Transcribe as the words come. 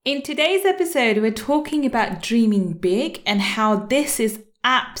In today's episode, we're talking about dreaming big and how this is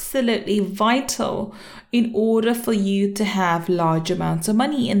absolutely vital in order for you to have large amounts of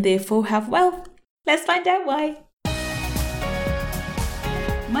money and therefore have wealth. Let's find out why.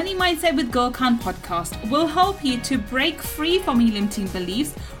 Money Mindset with Gul Khan podcast will help you to break free from your limiting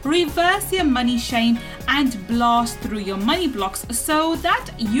beliefs, reverse your money shame, and blast through your money blocks so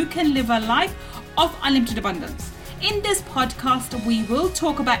that you can live a life of unlimited abundance. In this podcast, we will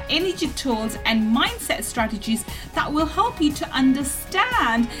talk about energy tools and mindset strategies that will help you to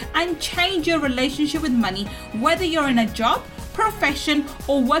understand and change your relationship with money, whether you're in a job, profession,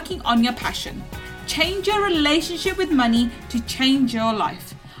 or working on your passion. Change your relationship with money to change your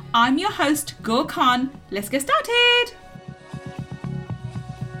life. I'm your host, Gul Khan. Let's get started.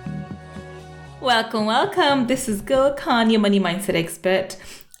 Welcome. This is Gul Khan, your money mindset expert.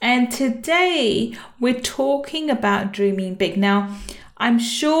 And today we're talking about dreaming big. Now, I'm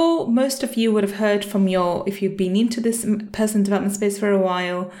sure most of you would have heard from if you've been into this personal development space for a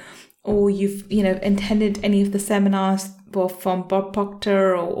while, or you've, attended any of the seminars from Bob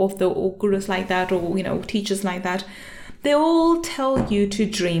Proctor or gurus like that, or, teachers like that. They all tell you to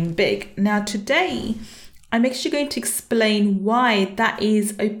dream big. Now, today, I'm actually going to explain why that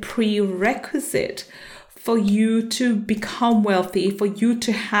is a prerequisite for you to become wealthy, for you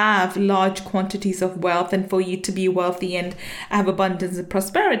to have large quantities of wealth, and for you to be wealthy and have abundance and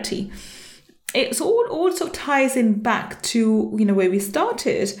prosperity. It also ties in back to, where we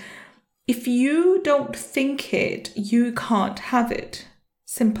started. If you don't think it, you can't have it.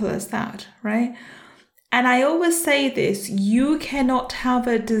 Simple as that, right? And I always say this, you cannot have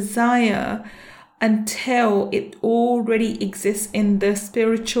a desire until it already exists in the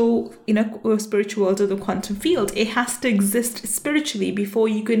spiritual world or the quantum field. It has to exist spiritually before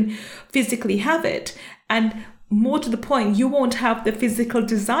you can physically have it. And more to the point, you won't have the physical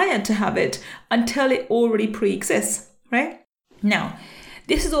desire to have it until it already pre-exists, right? Now,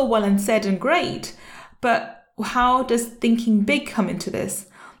 this is all well and said and great, but how does thinking big come into this?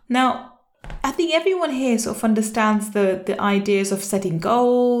 Now, I think everyone here sort of understands the ideas of setting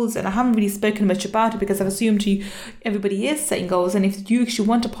goals, and I haven't really spoken much about it because I've assumed everybody is setting goals. And if you actually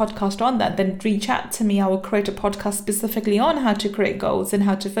want a podcast on that, then reach out to me. I will create a podcast specifically on how to create goals and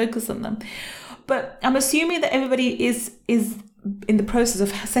how to focus on them. But I'm assuming that everybody is in the process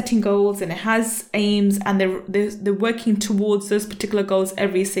of setting goals and has aims, and they're working towards those particular goals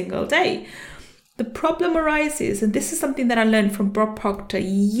every single day. The problem arises, and this is something that I learned from Bob Proctor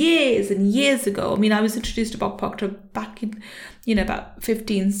years and years ago. I mean, I was introduced to Bob Proctor back in, about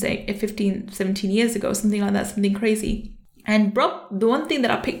 15, 17 years ago, something like that, something crazy. And the one thing that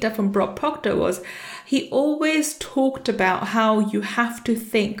I picked up from Bob Proctor was he always talked about how you have to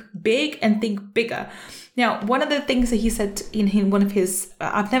think big and think bigger. Now, one of the things that he said in one of his,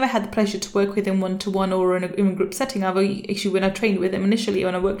 I've never had the pleasure to work with him one-to-one or in a group setting. When I trained with him initially,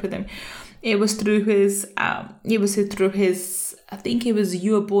 when I worked with him, it was through his, I think it was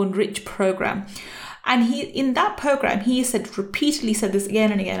You Are Born Rich program. And in that program, he repeatedly said this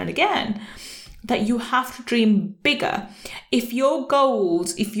again and again and again, that you have to dream bigger. If your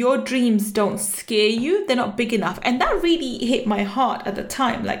goals, if your dreams don't scare you, they're not big enough. And that really hit my heart at the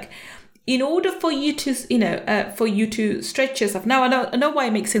time. Like, in order for you to, for you to stretch yourself. Now, I know why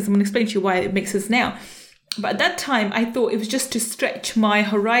it makes sense. I'm going to explain to you why it makes sense now. But at that time, I thought it was just to stretch my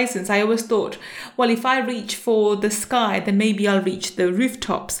horizons. I always thought, well, if I reach for the sky, then maybe I'll reach the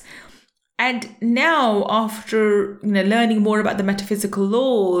rooftops. And now, after learning more about the metaphysical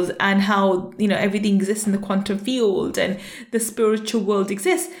laws and how everything exists in the quantum field and the spiritual world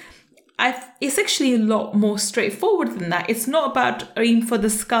exists, it's actually a lot more straightforward than that. It's not about aiming for the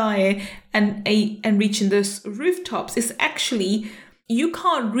sky and reaching those rooftops. It's actually, you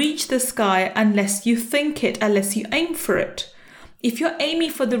can't reach the sky unless you think it, unless you aim for it. If you're aiming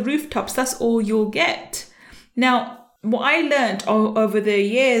for the rooftops, that's all you'll get. Now, what I learned over the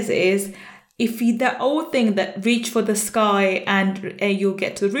years is, the old thing that reach for the sky and you'll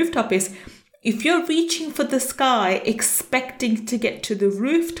get to the rooftop is, if you're reaching for the sky expecting to get to the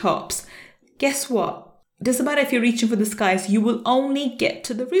rooftops, guess what? It doesn't matter if you're reaching for the skies, you will only get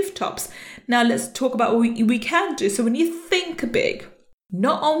to the rooftops. Now let's talk about what we can do. So when you think big,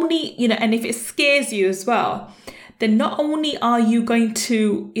 not only, and if it scares you as well, then not only are you going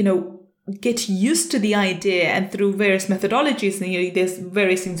to, get used to the idea, and through various methodologies, and there's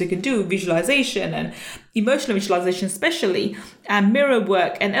various things you can do, visualization and emotional visualization especially, and mirror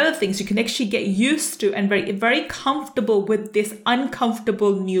work and other things, you can actually get used to and very, very comfortable with this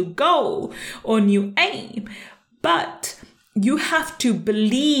uncomfortable new goal or new aim. But you have to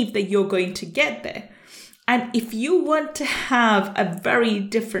believe that you're going to get there. And if you want to have a very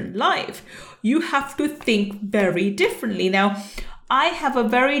different life, you have to think very differently. Now, I have a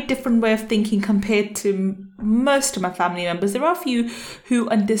very different way of thinking compared to most of my family members. There are a few who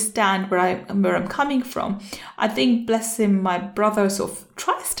understand where I'm coming from. I think, bless him, my brother sort of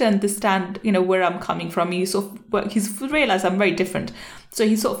tries to understand, where I'm coming from. He's realized I'm very different. So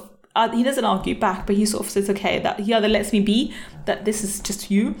he sort of, he doesn't argue back, but he sort of says, okay, that he either lets me be, that this is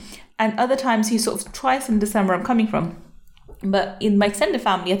just you. And other times he sort of tries to understand where I'm coming from. But in my extended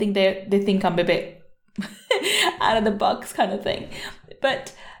family, I think they think I'm a bit out of the box kind of thing.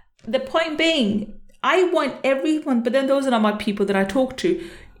 But the point being, I want everyone, but then those are not my people that I talk to.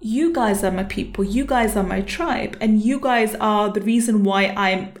 You guys are my people. You guys are my tribe. And you guys are the reason why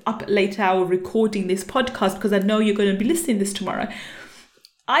I'm up at late hour recording this podcast, because I know you're going to be listening to this tomorrow.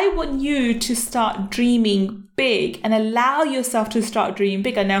 I want you to start dreaming big and allow yourself to start dreaming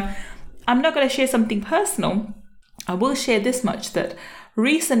bigger. Now, I'm not going to share something personal. I will share this much, that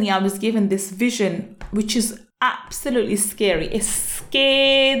recently I was given this vision, which is absolutely scary. It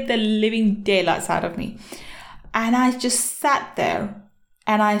scared the living daylights out of me. And I just sat there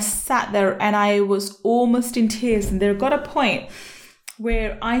and I was almost in tears. And there got a point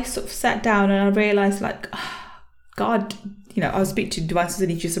where I sort of sat down and I realized, like, God, I was speaking to Divine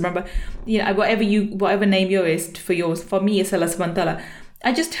Society, just remember, whatever name yours is for yours, for me it's Allah subhanahu wa ta'ala.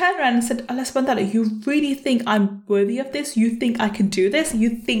 I just turned around and said, Allah subhanahu wa ta'ala, you really think I'm worthy of this? You think I can do this?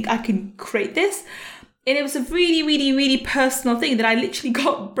 You think I can create this? And it was a really, really, really personal thing that I literally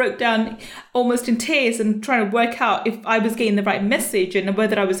broke down almost in tears and trying to work out if I was getting the right message and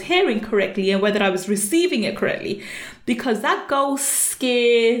whether I was hearing correctly and whether I was receiving it correctly. Because that goal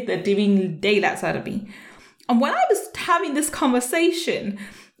scared the living daylights out of me. And when I was having this conversation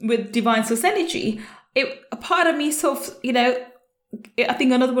with Divine Source Energy, a part of me sort of, I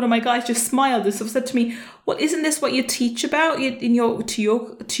think another one of my guys just smiled and sort of said to me, well, isn't this what you teach about to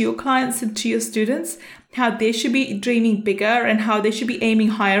your clients and to your students? How they should be dreaming bigger and how they should be aiming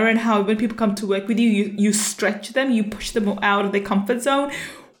higher, and how when people come to work with you stretch them, you push them out of their comfort zone,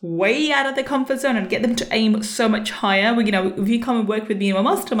 way out of their comfort zone, and get them to aim so much higher. If you come and work with me in my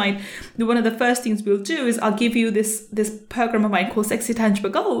mastermind, one of the first things we'll do is I'll give you this program of mine called Sexy Tangible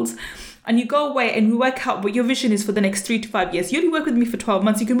Goals. And you go away and we work out what your vision is for the next 3 to 5 years. You only work with me for 12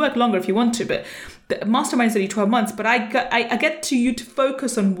 months. You can work longer if you want to, but the mastermind is only 12 months. But I get to you to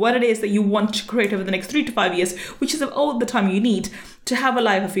focus on what it is that you want to create over the next 3 to 5 years, which is all the time you need to have a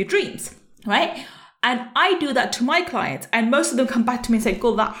life of your dreams, right? And I do that to my clients. And most of them come back to me and say,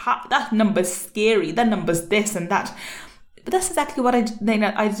 "Girl, that number's scary. That number's this and that." But that's exactly what I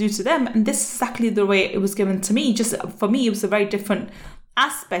do to them. And this is exactly the way it was given to me. Just for me, it was a very different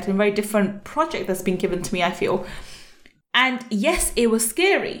aspect and very different project that's been given to me, I feel. And yes, it was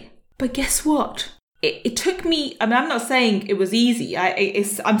scary, but guess what? It took me, I'm not saying it was easy.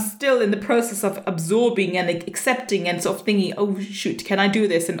 I'm still in the process of absorbing and accepting and sort of thinking, oh shoot, can I do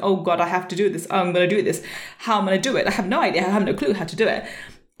this? And oh God, I have to do this. Oh, I'm going to do this. How am I going to do it? I have no idea. I have no clue how to do it.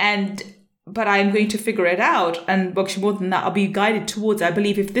 But I'm going to figure it out. And actually, more than that, I'll be guided towards it. I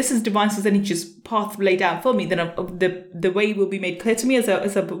believe if this is Divine Source Energy's path laid down for me, then the way will be made clear to me as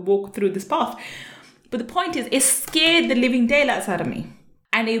I walk through this path. But the point is, it scared the living daylights out of me.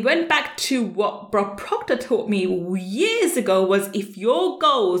 And it went back to what Bob Proctor taught me years ago, was if your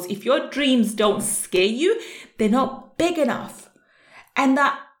goals, if your dreams don't scare you, they're not big enough. And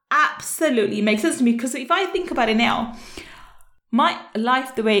that absolutely makes sense to me, because if I think about it now, my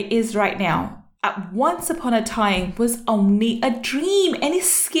life the way it is right now, at once upon a time, was only a dream, and it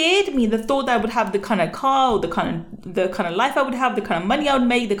scared me. The thought that I would have the kind of car, or the kind of life I would have, the kind of money I would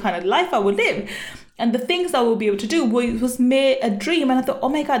make, the kind of life I would live, and the things I will be able to do was mere a dream. And I thought, oh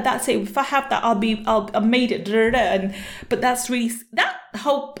my God, that's it. If I have that, I'll made it. But that's really, that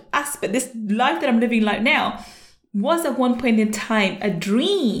whole aspect, this life that I'm living right now, was at one point in time a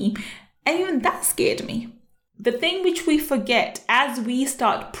dream, and even that scared me. The thing which we forget as we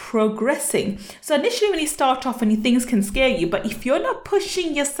start progressing. So initially when you start off, things can scare you, but if you're not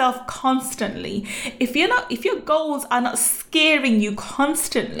pushing yourself constantly, if your goals are not scaring you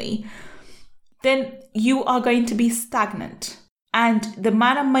constantly, then you are going to be stagnant. And the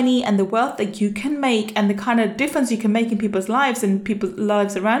amount of money and the wealth that you can make and the kind of difference you can make in people's lives and people's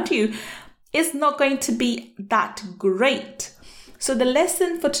lives around you is not going to be that great. So the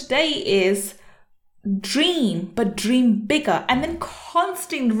lesson for today is, dream, but dream bigger, and then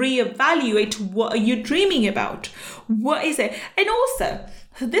constantly reevaluate what are you dreaming about? What is it? And also,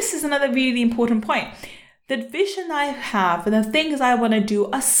 this is another really important point. The vision I have and the things I want to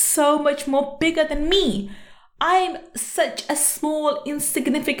do are so much more bigger than me. I'm such a small,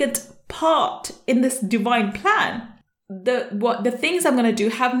 insignificant part in this divine plan. The things I'm going to do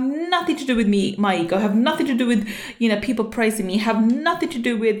have nothing to do with me, my ego, have nothing to do with, people praising me, have nothing to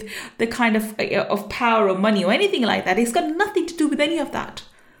do with the kind of power or money or anything like that. It's got nothing to do with any of that.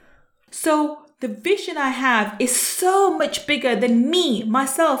 So the vision I have is so much bigger than me,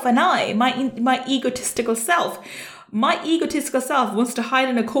 myself, and my egotistical self. My egotistical self wants to hide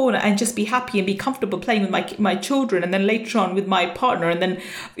in a corner and just be happy and be comfortable playing with my children, and then later on with my partner, and then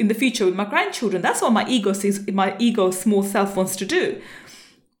in the future with my grandchildren. That's what my ego small self wants to do.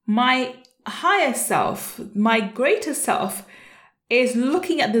 My higher self, my greater self, is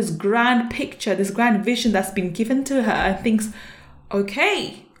looking at this grand picture, this grand vision that's been given to her, and thinks,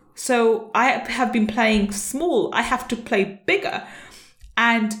 okay, so I have been playing small, I have to play bigger.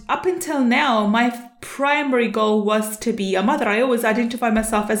 And up until now, my primary goal was to be a mother. I always identify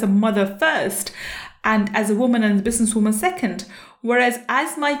myself as a mother first, and as a woman and a businesswoman second. Whereas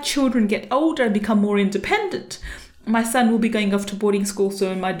as my children get older and become more independent, my son will be going off to boarding school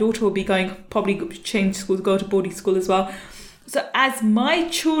soon. My daughter will be probably change schools, go to boarding school as well. So as my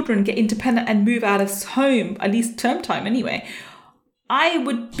children get independent and move out of home, at least term time anyway, I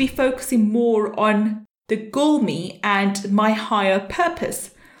would be focusing more on the Gulmi and my higher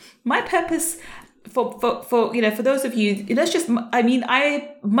purpose. My purpose for those of you,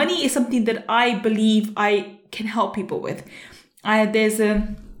 money is something that I believe I can help people with.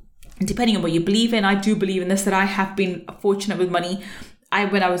 Depending on what you believe in, I do believe in this, that I have been fortunate with money.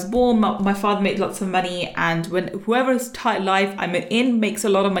 When I was born, my father made lots of money, and when whoever's life I'm in makes a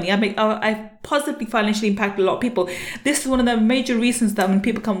lot of money, I positively financially impact a lot of people. This is one of the major reasons that when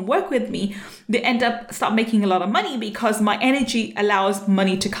people come work with me, they start making a lot of money, because my energy allows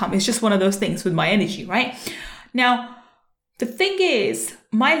money to come. It's just one of those things with my energy, right? Now, the thing is,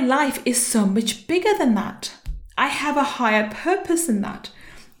 my life is so much bigger than that. I have a higher purpose in that.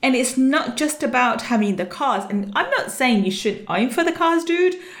 And it's not just about having the cars. And I'm not saying you should aim for the cars,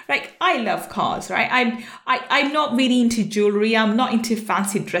 dude. Like, I love cars, right? I'm not really into jewelry. I'm not into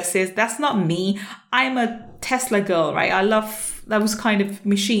fancy dresses. That's not me. I'm a Tesla girl, right? I love those kind of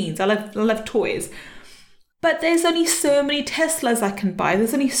machines. I love toys. But there's only so many Teslas I can buy.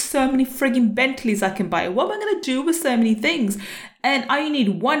 There's only so many frigging Bentleys I can buy. What am I going to do with so many things? And I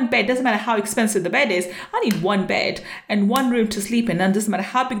need one bed. Doesn't matter how expensive the bed is. I need one bed and one room to sleep in. And it doesn't matter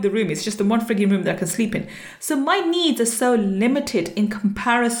how big the room is. It's just the one frigging room that I can sleep in. So my needs are so limited in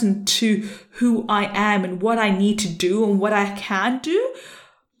comparison to who I am and what I need to do and what I can do.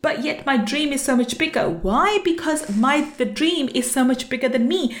 But yet my dream is so much bigger. Why? Because the dream is so much bigger than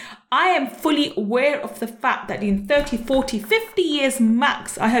me. I am fully aware of the fact that in 30, 40, 50 years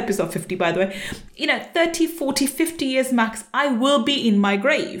max, I hope it's not 50 by the way, 30, 40, 50 years max, I will be in my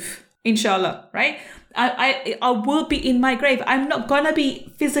grave. Inshallah, right? I will be in my grave. I'm not going to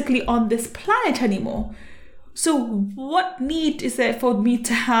be physically on this planet anymore. So what need is there for me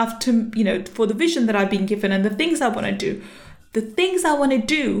to have to, for the vision that I've been given and the things I want to do? The things I want to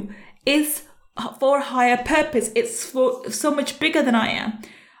do is for a higher purpose. It's for so much bigger than I am.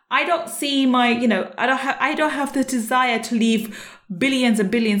 I don't see I don't have the desire to leave billions and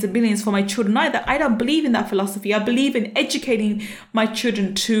billions and billions for my children either. I don't believe in that philosophy. I believe in educating my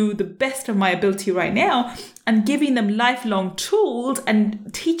children to the best of my ability right now and giving them lifelong tools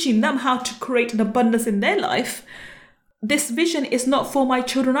and teaching them how to create an abundance in their life. This vision is not for my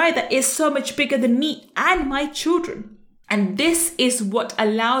children either. It's so much bigger than me and my children. And this is what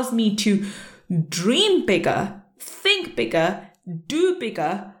allows me to dream bigger, think bigger, do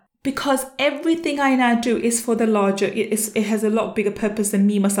bigger, because everything I now do is for the larger, it has a lot bigger purpose than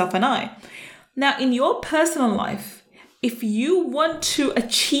me, myself, and I. Now, in your personal life, if you want to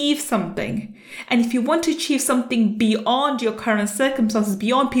achieve something, and if you want to achieve something beyond your current circumstances,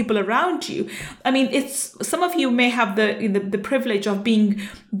 beyond people around you, some of you may have the privilege of being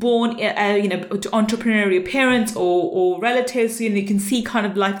born, to entrepreneurial parents or relatives, you can see kind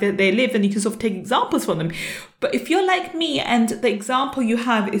of life that they live, and you can sort of take examples from them. But if you're like me and the example you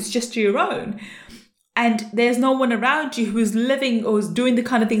have is just your own, and there's no one around you who is living or is doing the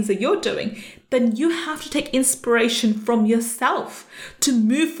kind of things that you're doing, then you have to take inspiration from yourself to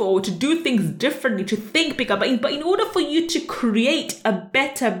move forward, to do things differently, to think bigger. But in order for you to create a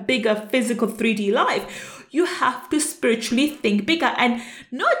better, bigger physical 3D life, you have to spiritually think bigger, and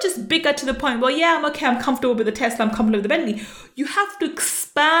not just bigger to the point, well, yeah, I'm okay, I'm comfortable with the Tesla, I'm comfortable with the Bentley. You have to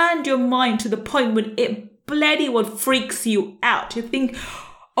expand your mind to the point when it bloody well freaks you out. You think,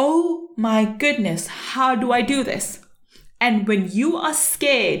 oh my goodness, how do I do this? And when you are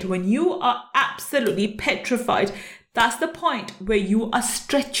scared, when you are absolutely petrified, that's the point where you are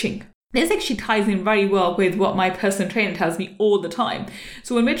stretching. This actually ties in very well with what my personal trainer tells me all the time.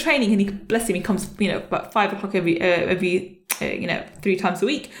 So when we're training, and he, bless him, he comes, about 5 o'clock every 3 times a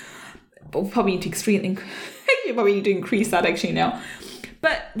week. But we probably need to increase that actually now.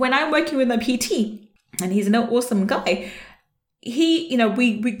 But when I'm working with my PT, and he's an awesome guy,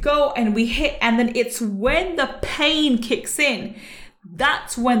 we go and we hit, and then it's when the pain kicks in,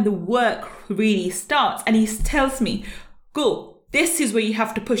 that's when the work really starts. And he tells me, go. This is where you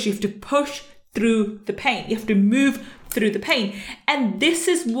have to push. You have to push through the pain. You have to move through the pain. And this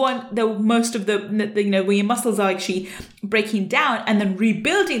is most of the when your muscles are actually breaking down and then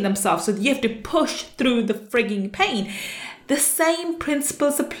rebuilding themselves. So you have to push through the frigging pain. The same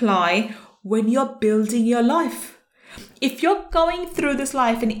principles apply when you're building your life. If you're going through this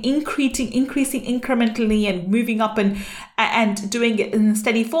life and increasing incrementally and moving up and doing it in a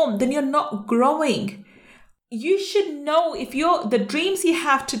steady form, then you're not growing. You should know, if the dreams you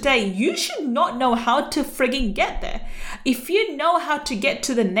have today, you should not know how to frigging get there. If you know how to get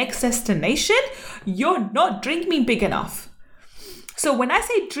to the next destination, you're not dreaming big enough. So when I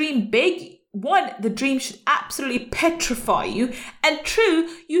say dream big, one, the dream should absolutely petrify you. And two,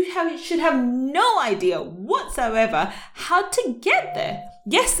 you should have no idea whatsoever how to get there.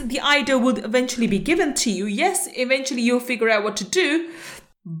 Yes, the idea will eventually be given to you. Yes, eventually you'll figure out what to do,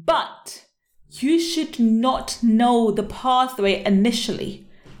 but you should not know the pathway initially,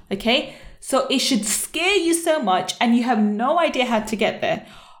 okay? So it should scare you so much and you have no idea how to get there.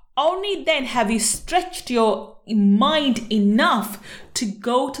 Only then have you stretched your mind enough to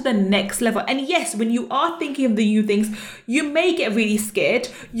go to the next level. And yes, when you are thinking of the new things, you may get really scared.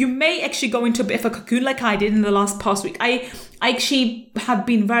 You may actually go into a bit of a cocoon like I did in the past week. I actually have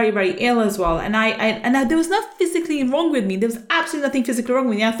been very, very ill as well. And there was nothing physically wrong with me. There was absolutely nothing physically wrong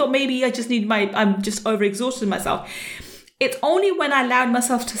with me. I thought maybe I'm just overexhausted myself. It's only when I allowed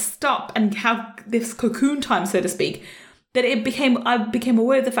myself to stop and have this cocoon time, so to speak, that I became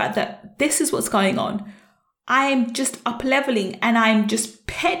aware of the fact that this is what's going on. I'm just up leveling and I'm just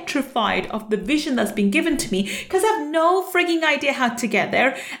petrified of the vision that's been given to me because I have no frigging idea how to get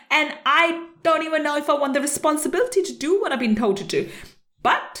there. And I don't even know if I want the responsibility to do what I've been told to do.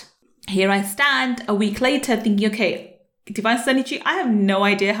 But here I stand a week later thinking, okay, Divine Energy, I have no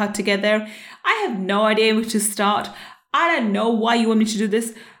idea how to get there. I have no idea where to start. I don't know why you want me to do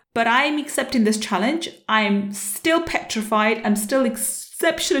this, but I'm accepting this challenge. I'm still petrified. I'm still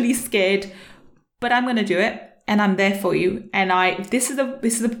exceptionally scared, but I'm going to do it. And I'm there for you. And if this is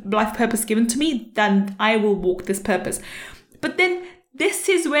the life purpose given to me, then I will walk this purpose. But then this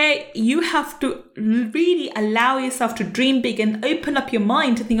is where you have to really allow yourself to dream big and open up your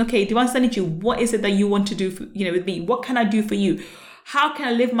mind to think, okay, Divine Energy, what is it that you want to do for, with me? What can I do for you? How can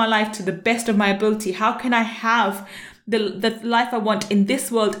I live my life to the best of my ability? How can I have the life I want in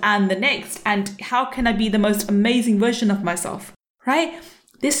this world and the next? And how can I be the most amazing version of myself? Right?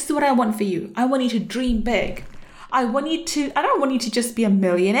 This is what I want for you. I want you to dream big. I don't want you to just be a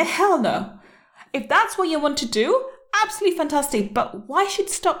millionaire. Hell no. If that's what you want to do, absolutely fantastic. But why should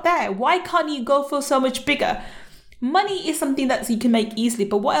you stop there? Why can't you go for so much bigger? Money is something that you can make easily,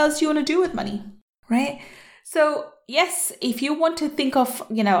 but what else do you want to do with money? Right? So yes, if you want to think of,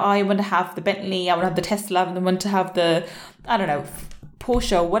 I want to have the Bentley, I want to have the Tesla, I want to have the,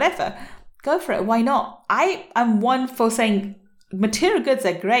 Porsche or whatever, go for it. Why not? I am one for saying material goods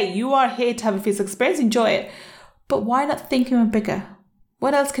are great. You are here to have a physical experience, enjoy it. But why not think even bigger?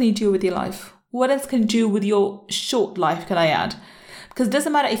 What else can you do with your life? What else can you do with your short life, can I add? Because it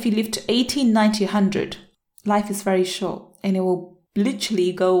doesn't matter if you live to 18, 90, 100. Life is very short and it will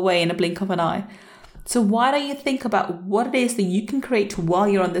literally go away in a blink of an eye. So why don't you think about what it is that you can create while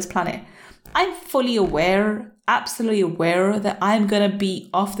you're on this planet? I'm fully aware, absolutely aware that I'm going to be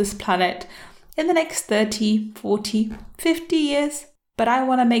off this planet in the next 30, 40, 50 years. But I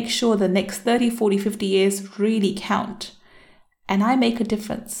want to make sure the next 30, 40, 50 years really count. And I make a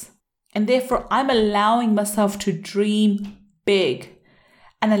difference. And therefore, I'm allowing myself to dream big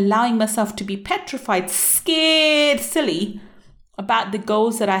and allowing myself to be petrified, scared, silly about the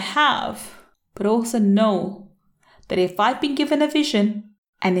goals that I have. But also know that if I've been given a vision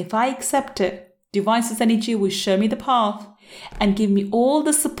and if I accept it, Divine Source Energy will show me the path and give me all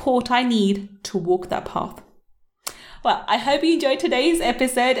the support I need to walk that path. Well, I hope you enjoyed today's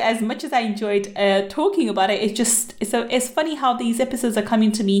episode as much as I enjoyed talking about it. It's funny how these episodes are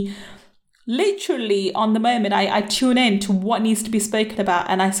coming to me literally on the moment I tune in to what needs to be spoken about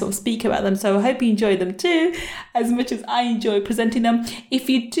and I sort of speak about them. So I hope you enjoy them too, as much as I enjoy presenting them. If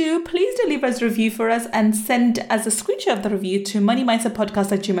you do, please do leave us a review for us and send us a screenshot of the review to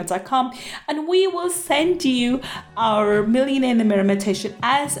moneymindsetpodcast@gmail.com, and we will send you our Millionaire in the Mirror meditation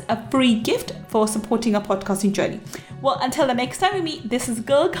as a free gift for supporting our podcasting journey. Well, until the next time we meet, this is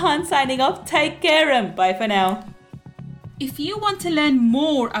Gul Khan signing off. Take care and bye for now. If you want to learn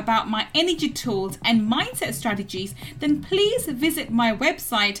more about my energy tools and mindset strategies, then please visit my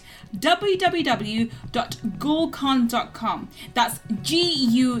website www.gulkhan.com. That's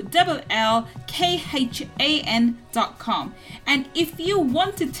GULLKHAN.com. And if you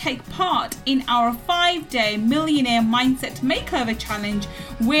want to take part in our 5-day Millionaire Mindset Makeover Challenge,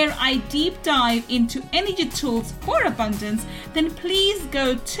 where I deep dive into energy tools for abundance, then please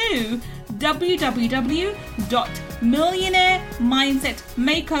go to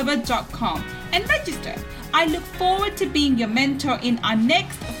www.millionairemindsetmakeover.com and register. I look forward to being your mentor in our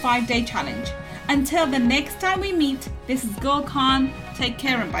next 5-day challenge. Until the next time we meet, this is Gul Khan. Take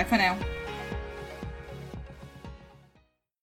care and bye for now.